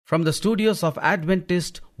from the studios of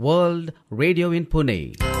Adventist World Radio in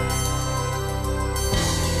Pune.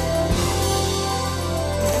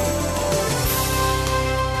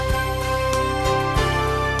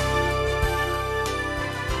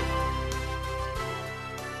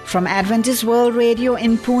 From Adventist World Radio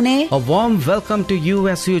in Pune, A warm welcome to you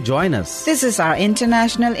as you join us. this is our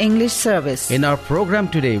International English Service. In our program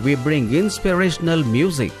today, we bring inspirational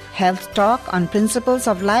music Health talk on principles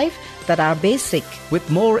of life that are basic.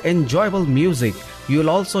 with more enjoyable music. You'll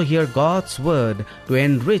also hear God's Word to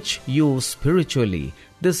enrich you spiritually.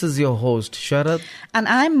 This is your host, Sharad. And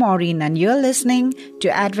I'm Maureen, and you're listening to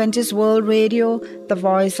Adventist World Radio, the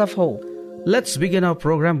voice of hope. Let's begin our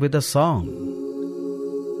program with a song.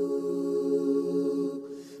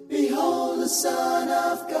 Behold the Son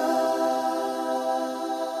of God.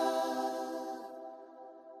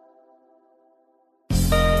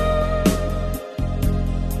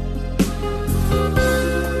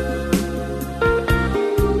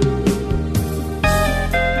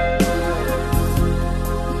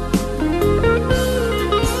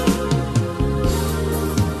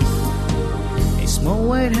 A small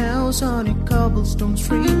white house on a cobblestone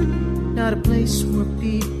street, not a place where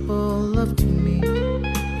people love to meet.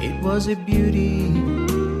 It was a beauty,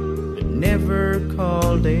 but never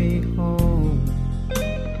called a home.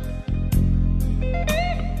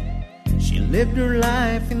 She lived her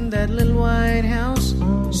life in that little white house.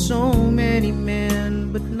 So many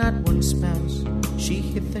men, but not one spouse. She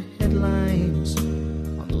hit the headlines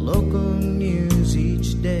on the local news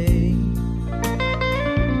each day.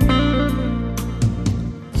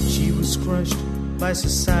 She was crushed by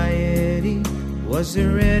society. Was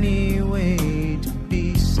there any way to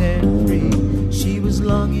be set free? She was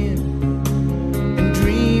longing and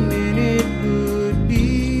dreaming it would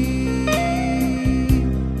be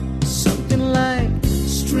something like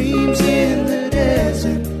streams in the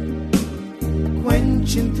desert,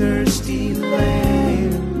 quenching thirsty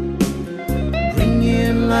land,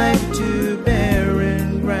 bringing life to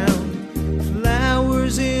barren ground,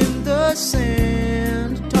 flowers in the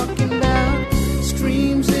sand. Talking about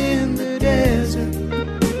streams in the desert,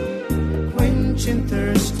 quenching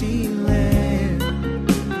thirsty land,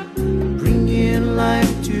 bringing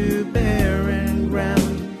life to barren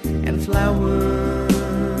ground, and flowers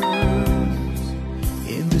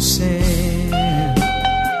in the sand.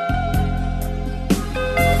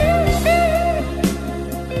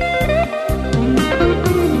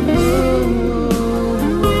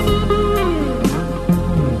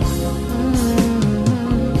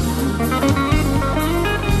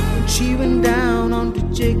 When she went down onto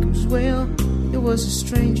Jacob's well, there was a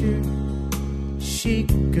stranger. She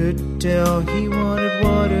could tell he wanted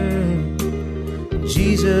water.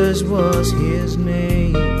 Jesus was his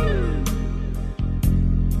name.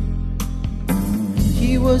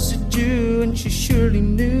 He was a Jew, and she surely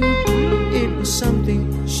knew it was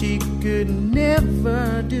something she could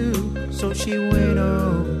never do. So she went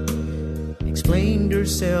on, explained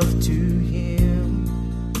herself to him.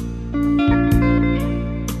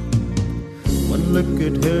 One look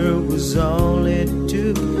at her was all it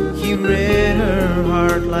took. He read her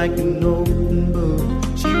heart like an open book.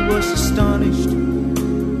 She was astonished.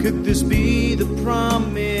 Could this be the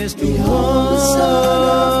promised one?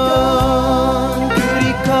 Could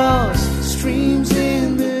he cause streams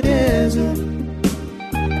in the desert,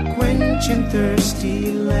 quenching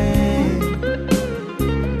thirsty land,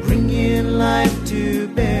 bringing life to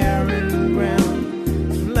barren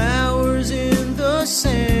ground, flowers in the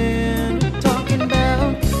sand? Talking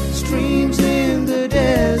about streams in the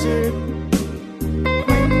desert,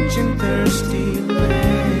 quenching thirsty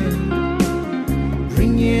land,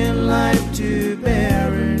 bringing life to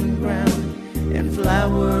barren ground, and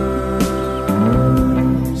flowers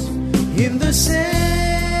in the sand.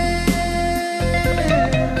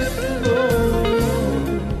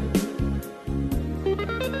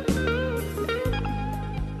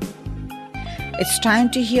 It's time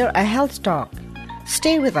to hear a health talk.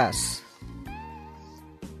 Stay with us.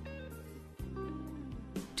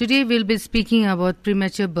 Today we'll be speaking about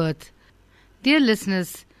premature birth. Dear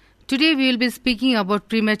listeners, today we will be speaking about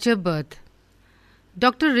premature birth.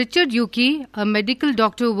 Dr. Richard Yuki, a medical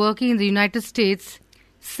doctor working in the United States,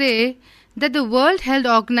 say that the World Health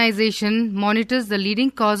Organization monitors the leading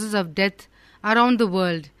causes of death around the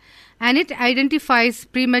world, and it identifies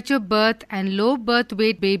premature birth and low birth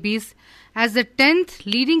weight babies as the 10th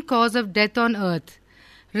leading cause of death on earth,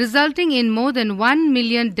 resulting in more than 1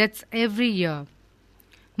 million deaths every year.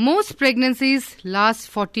 Most pregnancies last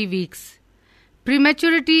 40 weeks.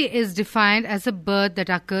 Prematurity is defined as a birth that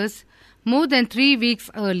occurs more than 3 weeks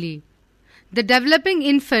early. The developing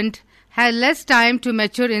infant has less time to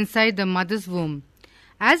mature inside the mother's womb.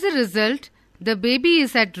 As a result, the baby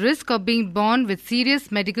is at risk of being born with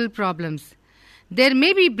serious medical problems. There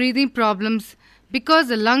may be breathing problems because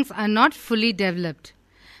the lungs are not fully developed.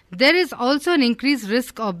 There is also an increased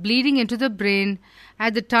risk of bleeding into the brain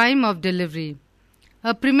at the time of delivery.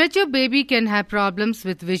 A premature baby can have problems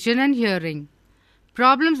with vision and hearing.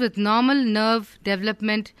 Problems with normal nerve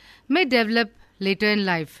development may develop later in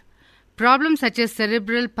life. Problems such as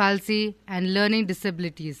cerebral palsy and learning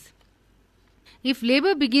disabilities. If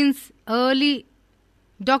labor begins early,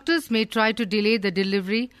 doctors may try to delay the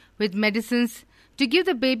delivery with medicines to give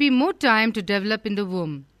the baby more time to develop in the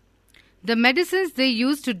womb. The medicines they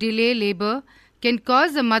use to delay labor can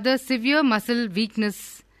cause the mother severe muscle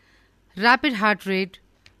weakness, rapid heart rate,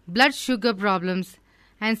 blood sugar problems,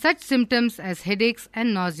 and such symptoms as headaches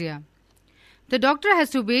and nausea. The doctor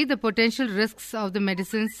has to weigh the potential risks of the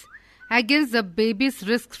medicines against the baby's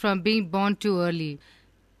risks from being born too early.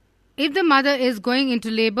 If the mother is going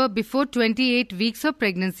into labor before 28 weeks of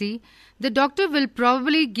pregnancy, the doctor will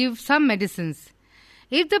probably give some medicines.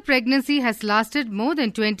 If the pregnancy has lasted more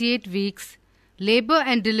than 28 weeks, labor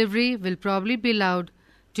and delivery will probably be allowed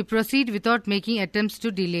to proceed without making attempts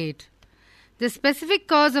to delay it. The specific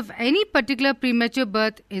cause of any particular premature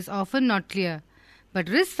birth is often not clear, but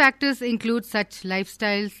risk factors include such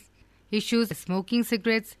lifestyle issues as smoking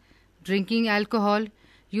cigarettes, drinking alcohol,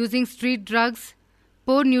 using street drugs,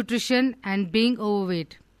 poor nutrition, and being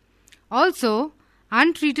overweight. Also,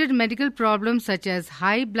 untreated medical problems such as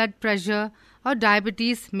high blood pressure or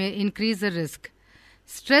diabetes may increase the risk.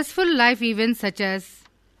 Stressful life events such as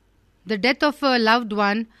the death of a loved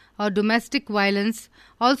one or domestic violence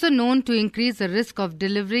also known to increase the risk of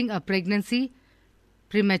delivering a pregnancy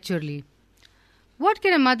prematurely. What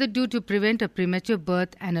can a mother do to prevent a premature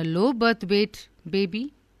birth and a low birth weight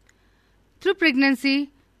baby? Through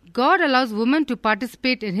pregnancy, God allows women to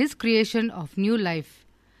participate in His creation of new life.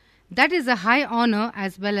 That is a high honor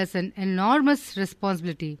as well as an enormous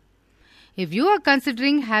responsibility. If you are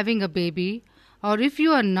considering having a baby, or if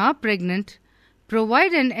you are now pregnant,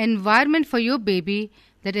 provide an environment for your baby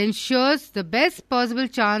that ensures the best possible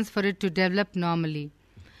chance for it to develop normally.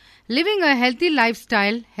 Living a healthy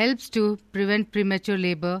lifestyle helps to prevent premature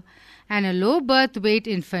labor and a low birth weight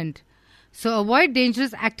infant. So avoid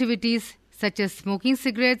dangerous activities such as smoking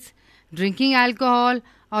cigarettes, drinking alcohol,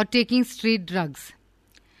 or taking street drugs.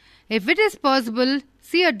 If it is possible,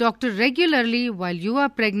 see a doctor regularly while you are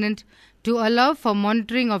pregnant to allow for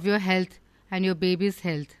monitoring of your health and your baby's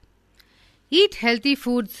health. Eat healthy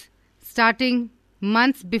foods starting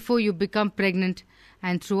months before you become pregnant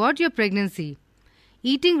and throughout your pregnancy.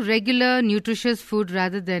 Eating regular nutritious food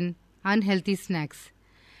rather than unhealthy snacks.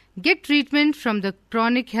 Get treatment from the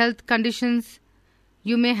chronic health conditions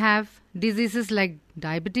you may have, diseases like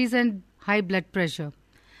diabetes and high blood pressure.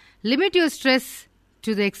 Limit your stress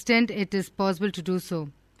to the extent it is possible to do so.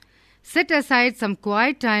 Set aside some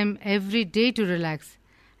quiet time every day to relax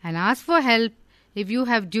and ask for help if you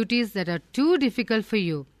have duties that are too difficult for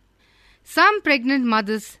you. Some pregnant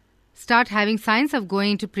mothers start having signs of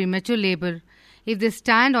going into premature labor if they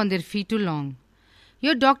stand on their feet too long.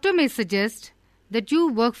 Your doctor may suggest that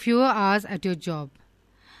you work fewer hours at your job.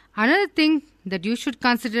 Another thing that you should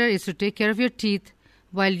consider is to take care of your teeth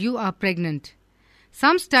while you are pregnant.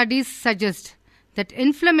 Some studies suggest that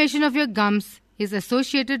inflammation of your gums is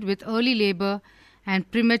associated with early labor and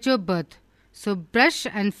premature birth, so brush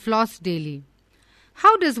and floss daily.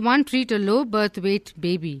 How does one treat a low birth weight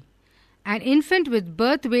baby? An infant with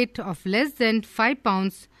birth weight of less than 5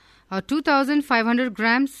 pounds or 2,500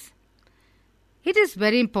 grams? It is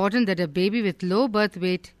very important that a baby with low birth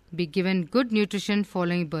weight be given good nutrition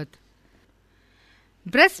following birth.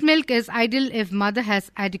 Breast milk is ideal if mother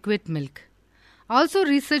has adequate milk. Also,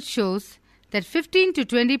 research shows that 15 to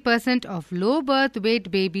 20% of low birth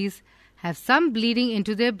weight babies have some bleeding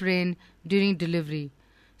into their brain during delivery.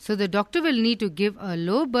 So the doctor will need to give a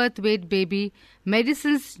low birth weight baby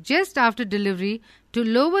medicines just after delivery to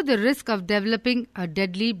lower the risk of developing a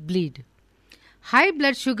deadly bleed. High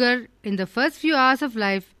blood sugar in the first few hours of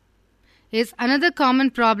life is another common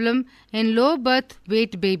problem in low birth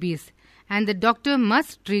weight babies, and the doctor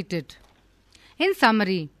must treat it. In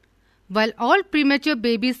summary, while all premature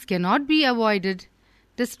babies cannot be avoided,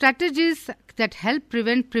 the strategies that help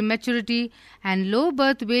prevent prematurity and low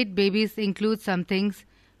birth weight babies include some things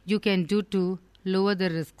you can do to lower the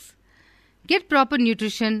risks. Get proper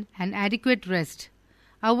nutrition and adequate rest.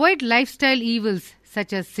 Avoid lifestyle evils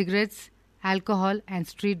such as cigarettes, alcohol, and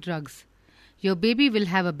street drugs. Your baby will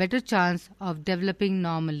have a better chance of developing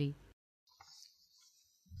normally.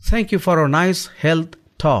 Thank you for a nice health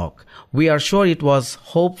talk. We are sure it was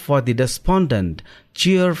hope for the despondent,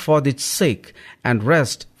 cheer for the sick, and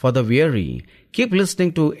rest for the weary. Keep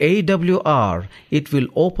listening to AWR. It will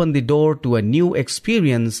open the door to a new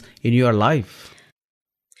experience in your life.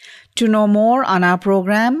 To know more on our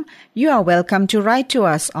program, you are welcome to write to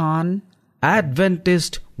us on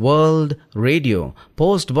Adventist World Radio,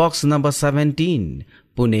 Post Box number 17,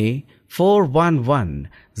 Pune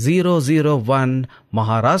 411001,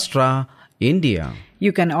 Maharashtra, India.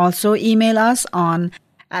 You can also email us on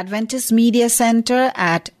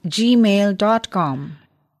adventistmediacenter@gmail.com.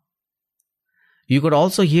 You could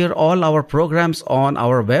also hear all our programs on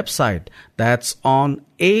our website. That's on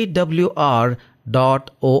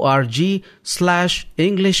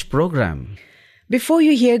awr.org/English program. Before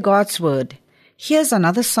you hear God's Word, here's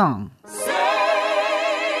another song.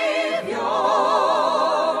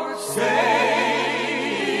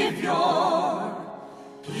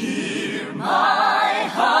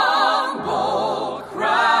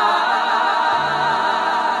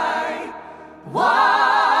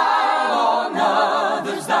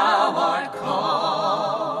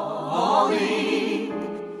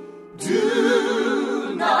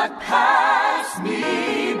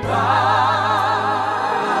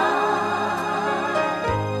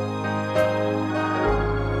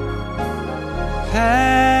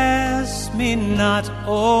 Pass me not,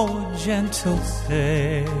 O gentle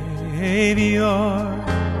Savior,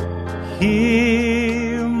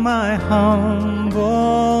 hear my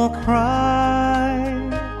humble cry,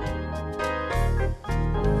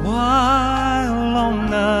 while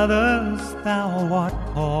on others thou art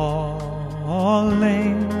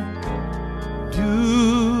calling,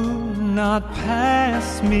 do not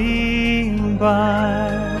pass me by.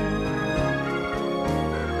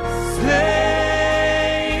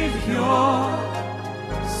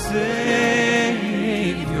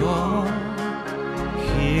 Savior,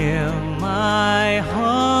 hear my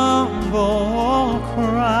humble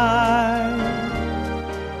cry,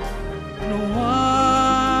 and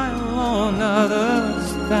while on others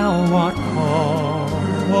thou art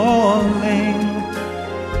calling,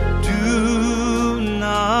 do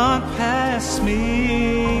not pass me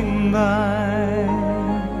by.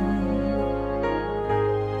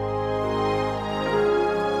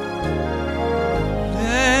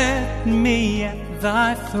 Me at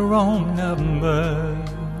thy throne of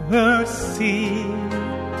mercy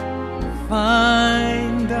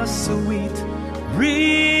find a sweet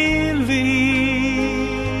relief,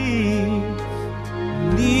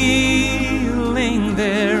 kneeling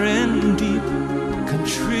there in deep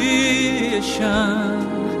contrition.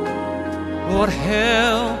 Lord,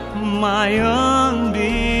 help my unbelief,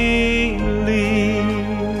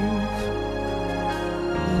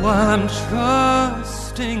 while I'm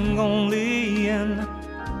trusting only in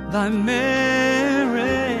thy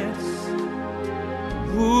merits,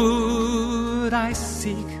 would I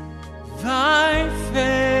seek thy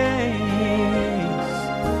face.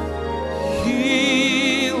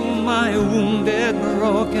 Heal my wounded,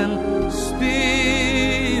 broken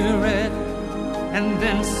spirit, and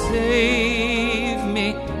then save me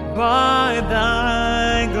by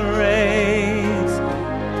thy grace.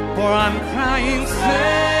 For I'm crying,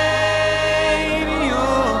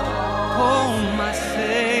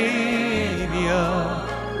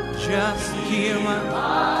 just hear my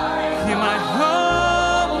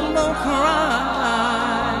humble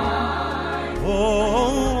cry.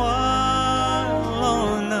 Oh, while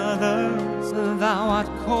on others thou art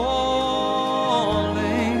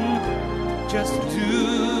calling, just do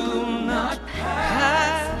not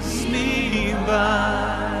pass me by.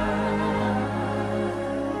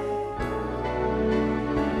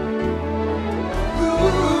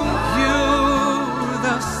 You,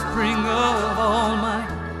 the spring of all my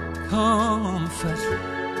comfort,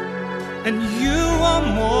 and you are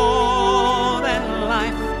more than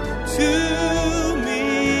life to me.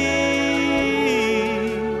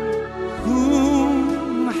 Whom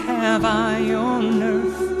have I on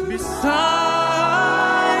earth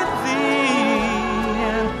beside thee,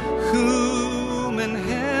 and whom in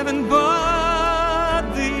heaven but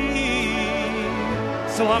thee?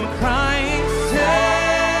 So I'm crying,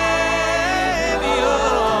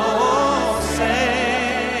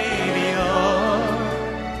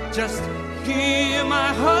 just hear my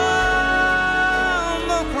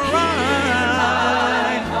humble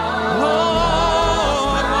cry.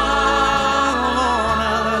 Lord, while on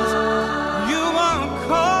others you are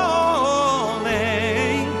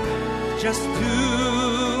calling, just do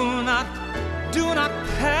not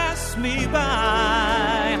pass me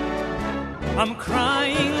by. I'm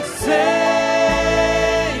crying, Savior,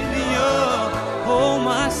 oh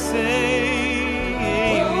my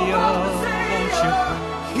Savior,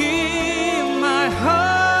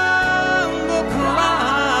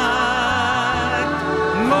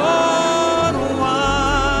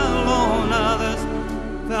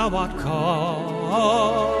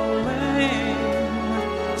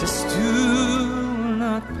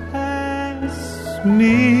 pass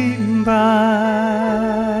me by.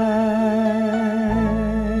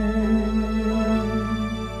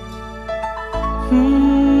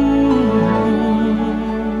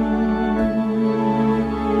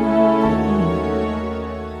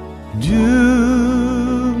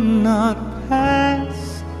 Do not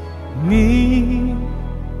pass me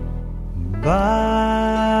by.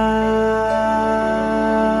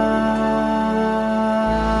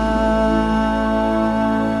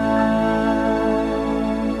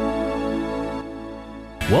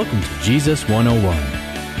 Welcome to Jesus 101,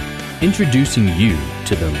 introducing you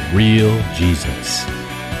to the real Jesus.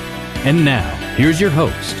 And now, here's your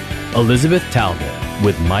host, Elizabeth Talbot,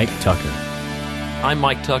 with Mike Tucker. I'm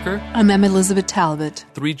Mike Tucker. I'm Elizabeth Talbot.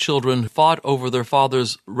 3 children fought over their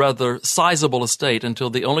father's rather sizable estate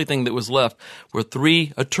until the only thing that was left were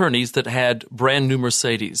 3 attorneys that had brand new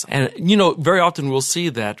Mercedes. And, very often we'll see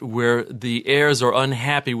that where the heirs are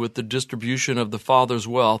unhappy with the distribution of the father's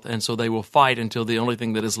wealth, and so they will fight until the only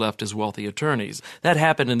thing that is left is wealthy attorneys. That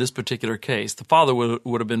happened in this particular case. The father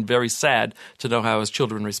would have been very sad to know how his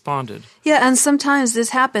children responded. Yeah, and sometimes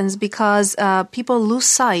this happens because people lose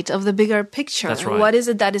sight of the bigger picture. That's right. What is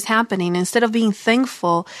it that is happening? Instead of being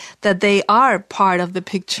thankful that they are part of the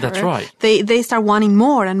picture, that's right. They start wanting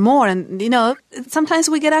more and more. And, sometimes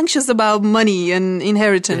we get anxious about money and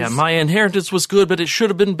inheritance. Yeah, my inheritance was good, but it should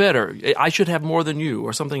have been better. I should have more than you,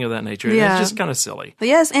 or something of that nature. Yeah. It's just kind of silly.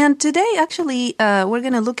 Yes, and today, actually, we're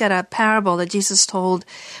going to look at a parable that Jesus told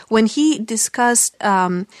when he discussed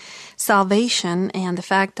salvation and the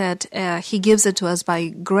fact that he gives it to us by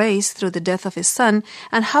grace through the death of his son,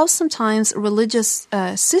 and how sometimes religious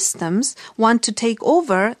systems want to take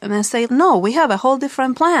over and say, no, we have a whole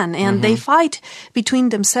different plan, and they fight between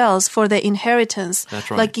themselves for the inheritance. That's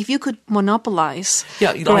right. Like if you could monopolize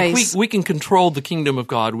grace. Like we can control the kingdom of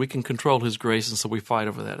God, we can control his grace, and so we fight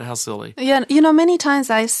over that. How silly. Yeah, many times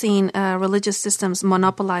I've seen religious systems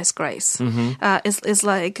monopolize grace. It's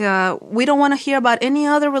like we don't want to hear about any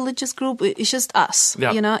other religious group. It's just us,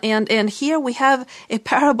 and here we have a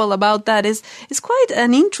parable about that. It's quite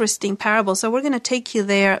an interesting parable. So we're going to take you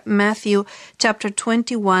there, Matthew chapter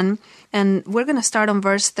 21, and we're going to start on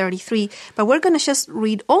verse 33, but we're going to just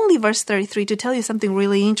read only verse 33 to tell you something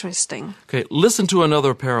really interesting. Okay, listen to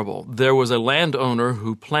another parable. There was a landowner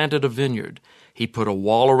who planted a vineyard. He put a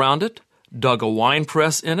wall around it, dug a wine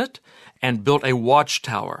press in it, and built a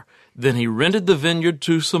watchtower. Then he rented the vineyard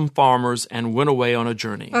to some farmers and went away on a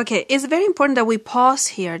journey. Okay, it's very important that we pause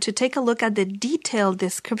here to take a look at the detailed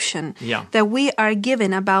description that we are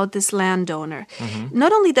given about this landowner.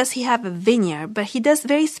 Not only does he have a vineyard, but he does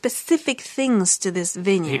very specific things to this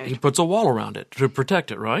vineyard. He puts a wall around it to protect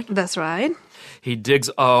it, right? That's right. He digs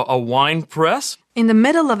a wine press in the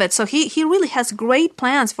middle of it. So he really has great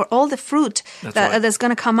plans for all the fruit that's going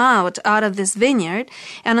to come out of this vineyard.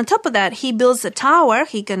 And on top of that, he builds a tower.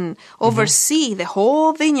 He can oversee the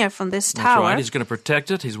whole vineyard from this tower. That's right. He's going to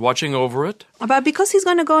protect it. He's watching over it. But because he's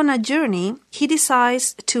going to go on a journey, he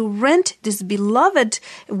decides to rent this beloved,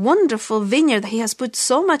 wonderful vineyard that he has put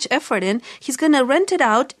so much effort in. He's going to rent it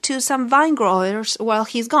out to some vine growers while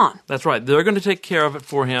he's gone. That's right. They're going to take care of it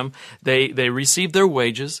for him. They receive their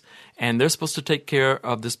wages, and they're supposed to take care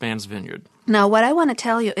of this man's vineyard. Now, what I want to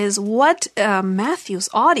tell you is what Matthew's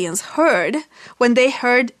audience heard when they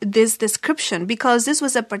heard this description, because this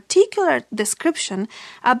was a particular description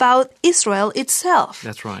about Israel itself.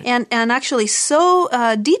 That's right. And actually so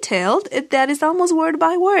detailed that it's almost word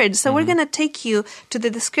by word. So we're going to take you to the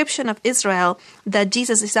description of Israel that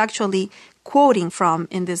Jesus is actually quoting from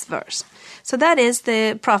in this verse. So that is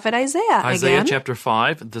the prophet Isaiah Isaiah again. chapter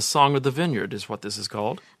 5, the Song of the Vineyard is what this is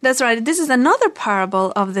called. That's right. This is another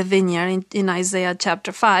parable of the vineyard in Isaiah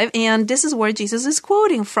chapter 5, and this is where Jesus is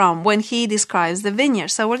quoting from when he describes the vineyard.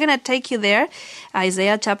 So we're going to take you there,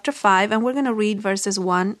 Isaiah chapter 5, and we're going to read verses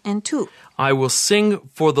 1 and 2. I will sing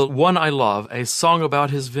for the one I love a song about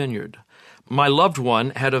his vineyard. My loved one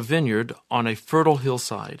had a vineyard on a fertile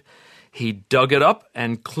hillside. He dug it up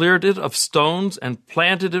and cleared it of stones and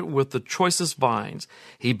planted it with the choicest vines.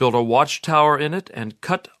 He built a watchtower in it and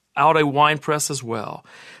cut out a winepress as well.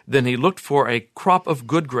 Then he looked for a crop of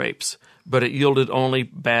good grapes, but it yielded only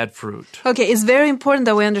bad fruit. Okay, it's very important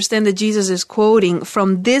that we understand that Jesus is quoting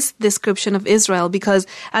from this description of Israel, because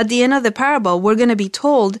at the end of the parable, we're going to be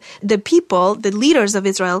told the people, the leaders of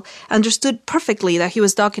Israel, understood perfectly that he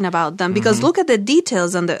was talking about them. Because look at the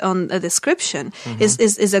details on the description.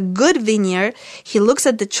 Is a good vineyard. He looks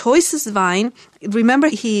at the choicest vine, Remember,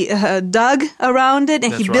 he dug around it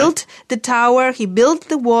and That's he right. built the tower, he built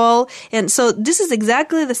the wall. And so this is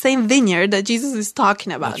exactly the same vineyard that Jesus is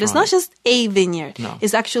talking about. That's It's right. not just a vineyard. No.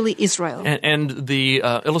 It's actually Israel. And the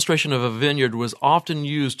illustration of a vineyard was often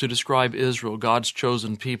used to describe Israel, God's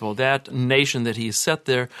chosen people, that nation that he set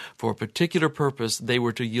there for a particular purpose. They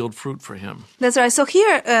were to yield fruit for him. That's right. So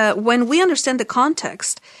here, when we understand the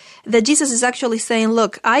context, that Jesus is actually saying,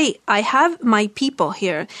 look, I have my people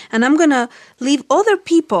here, and I'm going to leave other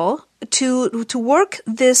people to work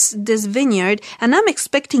this vineyard, and I'm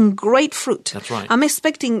expecting great fruit. That's right. I'm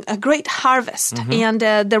expecting a great harvest. And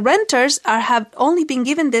the renters have only been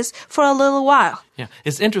given this for a little while. Yeah,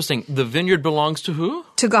 it's interesting. The vineyard belongs to who?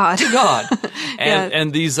 To God. To God. Yeah.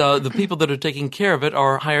 And these the people that are taking care of it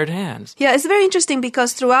are hired hands. Yeah, it's very interesting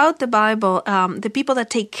because throughout the Bible, the people that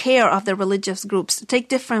take care of the religious groups take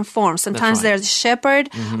different forms. Sometimes right. they're the shepherd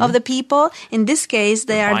of the people. In this case,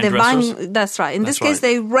 they are the vine vine. That's right. In That's this case,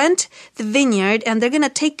 right. they rent the vineyard and they're going to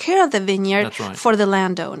take care of the vineyard That's right. for the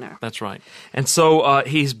landowner. That's right. And so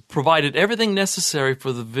he's provided everything necessary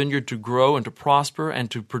for the vineyard to grow and to prosper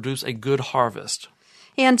and to produce a good harvest.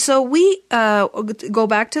 And so we go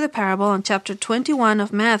back to the parable on chapter 21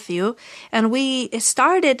 of Matthew, and we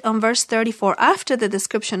started on verse 34 after the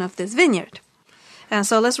description of this vineyard. And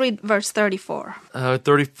so let's read verse 34.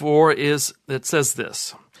 34 it says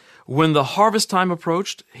this. When the harvest time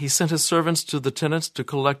approached, he sent his servants to the tenants to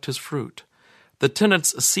collect his fruit. The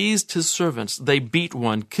tenants seized his servants. They beat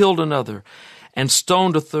one, killed another, and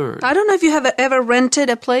stoned a third. I don't know if you have ever rented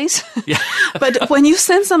a place, Yeah. but when you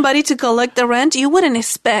send somebody to collect the rent, you wouldn't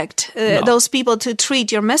expect No. those people to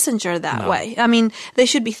treat your messenger that No. way. I mean, they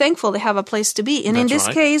should be thankful they have a place to be. And in That's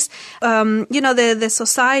this right. case, the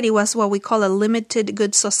society was what we call a limited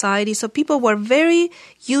goods society. So people were very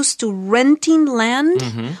used to renting land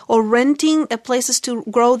or renting places to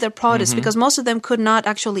grow their produce because most of them could not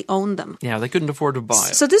actually own them. Yeah, they couldn't afford to buy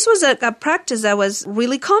it. So this was a practice that was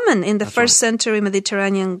really common in the That's first right. century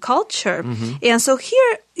Mediterranean culture. And so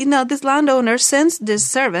here, this landowner sends these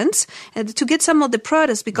servants to get some of the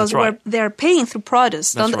produce because That's right. they're paying through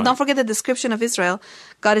produce. That's right. Don't forget the description of Israel.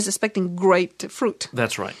 God is expecting great fruit.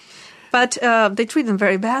 That's right. But they treat them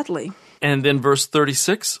very badly. And then verse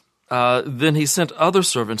 36, then he sent other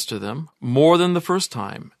servants to them, more than the first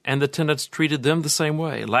time, and the tenants treated them the same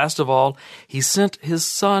way. Last of all, he sent his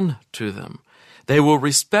son to them. They will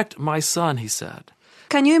respect my son, he said.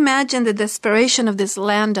 Can you imagine the desperation of this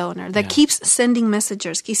landowner that keeps sending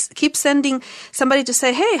messengers, keeps sending somebody to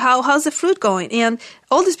say, hey, how's the fruit going? And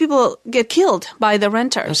all these people get killed by the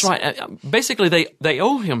renters. That's right. Basically, they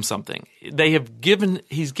owe him something.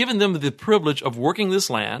 He's given them the privilege of working this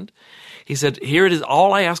land. He said, here it is.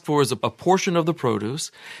 All I ask for is a portion of the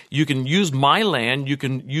produce. You can use my land. You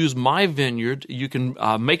can use my vineyard. You can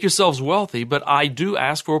make yourselves wealthy, but I do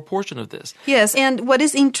ask for a portion of this. Yes, and what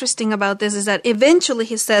is interesting about this is that eventually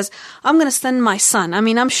he says, I'm going to send my son. I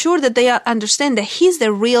mean, I'm sure that they understand that he's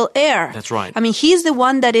the real heir. That's right. I mean, he's the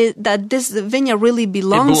one that this vineyard really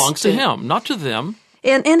belongs to. It belongs to him, not to them.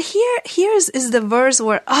 And here is the verse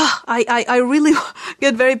where I really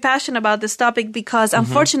get very passionate about this topic because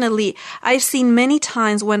unfortunately I've seen many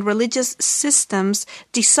times when religious systems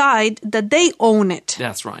decide that they own it.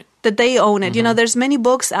 That's right. That they own it. There's many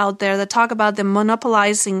books out there that talk about the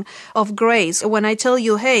monopolizing of grace. When I tell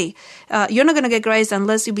you, hey, you're not going to get grace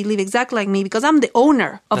unless you believe exactly like me because I'm the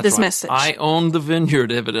owner of That's this right. message. I own the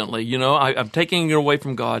vineyard, evidently. I'm taking it away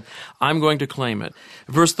from God. I'm going to claim it.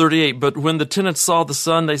 Verse 38, but when the tenants saw the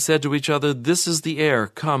son, they said to each other, this is the heir.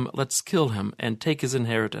 Come, let's kill him and take his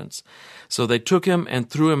inheritance. So they took him and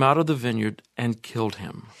threw him out of the vineyard and killed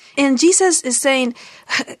him. And Jesus is saying,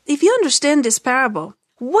 if you understand this parable,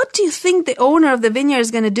 what do you think the owner of the vineyard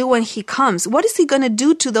is going to do when he comes? What is he going to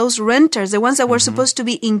do to those renters, the ones that were supposed to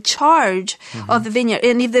be in charge of the vineyard?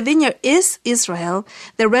 And if the vineyard is Israel,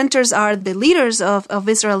 the renters are the leaders of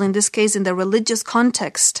Israel, in this case, in the religious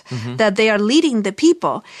context, that they are leading the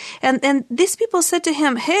people. And these people said to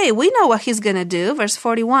him, hey, we know what he's going to do. Verse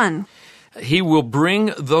 41. He will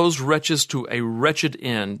bring those wretches to a wretched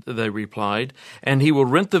end, they replied, and he will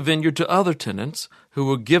rent the vineyard to other tenants who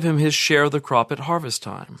will give him his share of the crop at harvest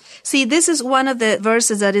time. See, this is one of the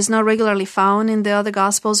verses that is not regularly found in the other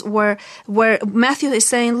Gospels where Matthew is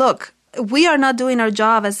saying, look, we are not doing our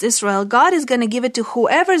job as Israel. God is going to give it to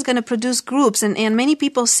whoever is going to produce groups. And many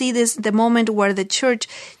people see this, the moment where the church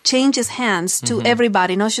changes hands to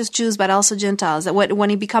everybody, not just Jews, but also Gentiles.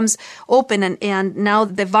 When it becomes open and now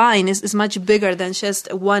the vine is much bigger than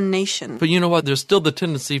just one nation. But you know what? There's still the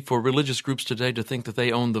tendency for religious groups today to think that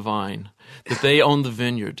they own the vine. that they own the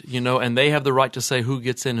vineyard, and they have the right to say who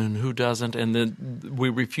gets in and who doesn't, and then we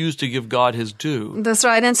refuse to give God his due. That's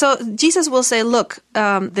right. And so Jesus will say, look,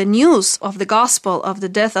 the news of the gospel of the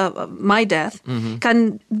death of my death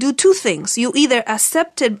can do two things. You either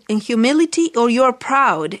accept it in humility or you're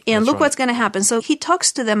proud, and look what's going to happen. So he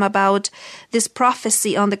talks to them about this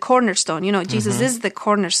prophecy on the cornerstone. Jesus is the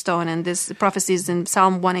cornerstone, and this prophecy is in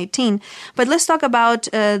Psalm 118. But let's talk about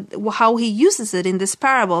how he uses it in this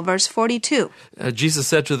parable, verse 42. Jesus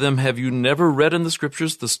said to them, "Have you never read in the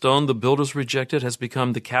scriptures, the stone the builders rejected has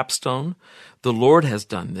become the capstone? The Lord has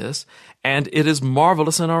done this, and it is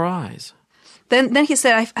marvelous in our eyes." Then he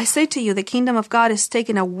said, I say to you, the kingdom of God is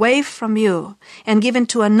taken away from you and given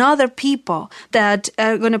to another people that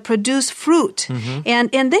are going to produce fruit. And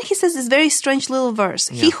then he says this very strange little verse.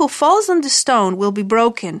 Yeah. He who falls on the stone will be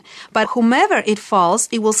broken, but whomever it falls,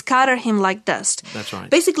 it will scatter him like dust. That's right.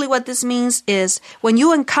 Basically what this means is when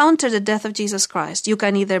you encounter the death of Jesus Christ, you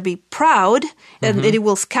can either be proud and it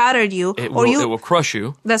will scatter you, it will crush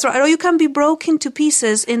you. That's right. Or you can be broken to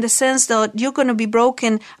pieces in the sense that you're going to be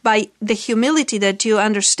broken by the humility that you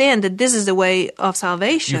understand that this is the way of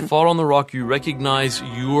salvation. You fall on the rock, you recognize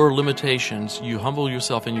your limitations, you humble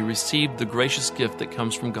yourself, and you receive the gracious gift that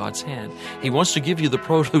comes from God's hand. He wants to give you the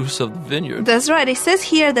produce of the vineyard. That's right. It says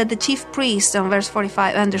here that the chief priest, on verse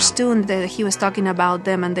 45, understood that he was talking about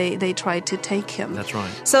them, and they tried to take him. That's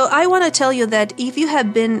right. So I want to tell you that if you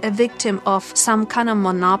have been a victim of some kind of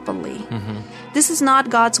monopoly, this is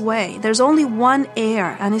not God's way. There's only one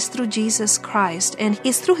heir, and it's through Jesus Christ, and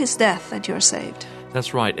it's through his death that you're saved.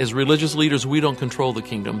 That's right. As religious leaders, we don't control the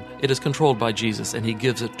kingdom. It is controlled by Jesus, and he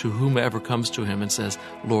gives it to whomever comes to him and says,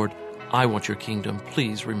 "Lord, I want your kingdom.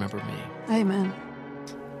 Please remember me." Amen.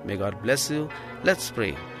 May God bless you. Let's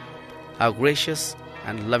pray. Our gracious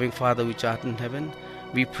and loving Father which art in heaven,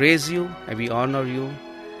 we praise you and we honor you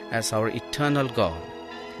as our eternal God.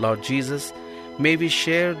 Lord Jesus, may we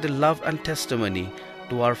share the love and testimony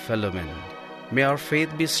to our fellow men. May our faith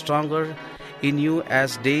be stronger in you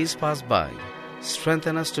as days pass by.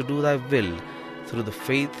 Strengthen us to do thy will through the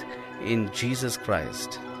faith in Jesus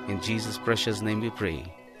Christ. In Jesus' precious name we pray.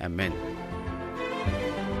 Amen.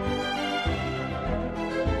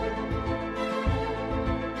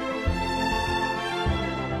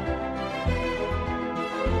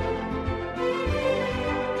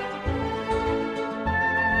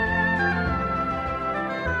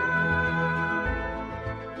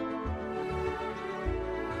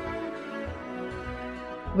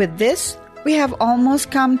 With this, we have almost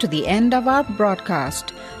come to the end of our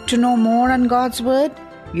broadcast. To know more on God's Word,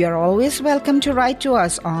 you are always welcome to write to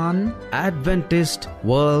us on Adventist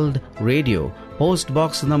World Radio, Post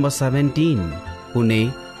Box number 17,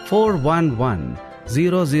 Pune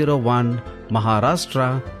 411001,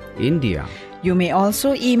 Maharashtra, India. You may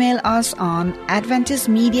also email us on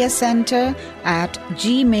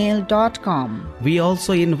adventistmediacenter@gmail.com. We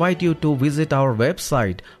also invite you to visit our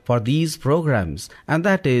website for these programs, and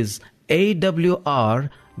that is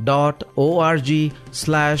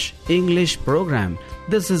awr.org/English program.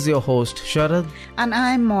 This is your host, Sharad. And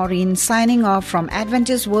I'm Maureen, signing off from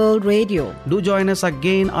Adventist World Radio. Do join us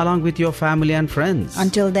again along with your family and friends.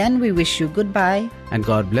 Until then, we wish you goodbye. And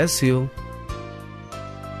God bless you.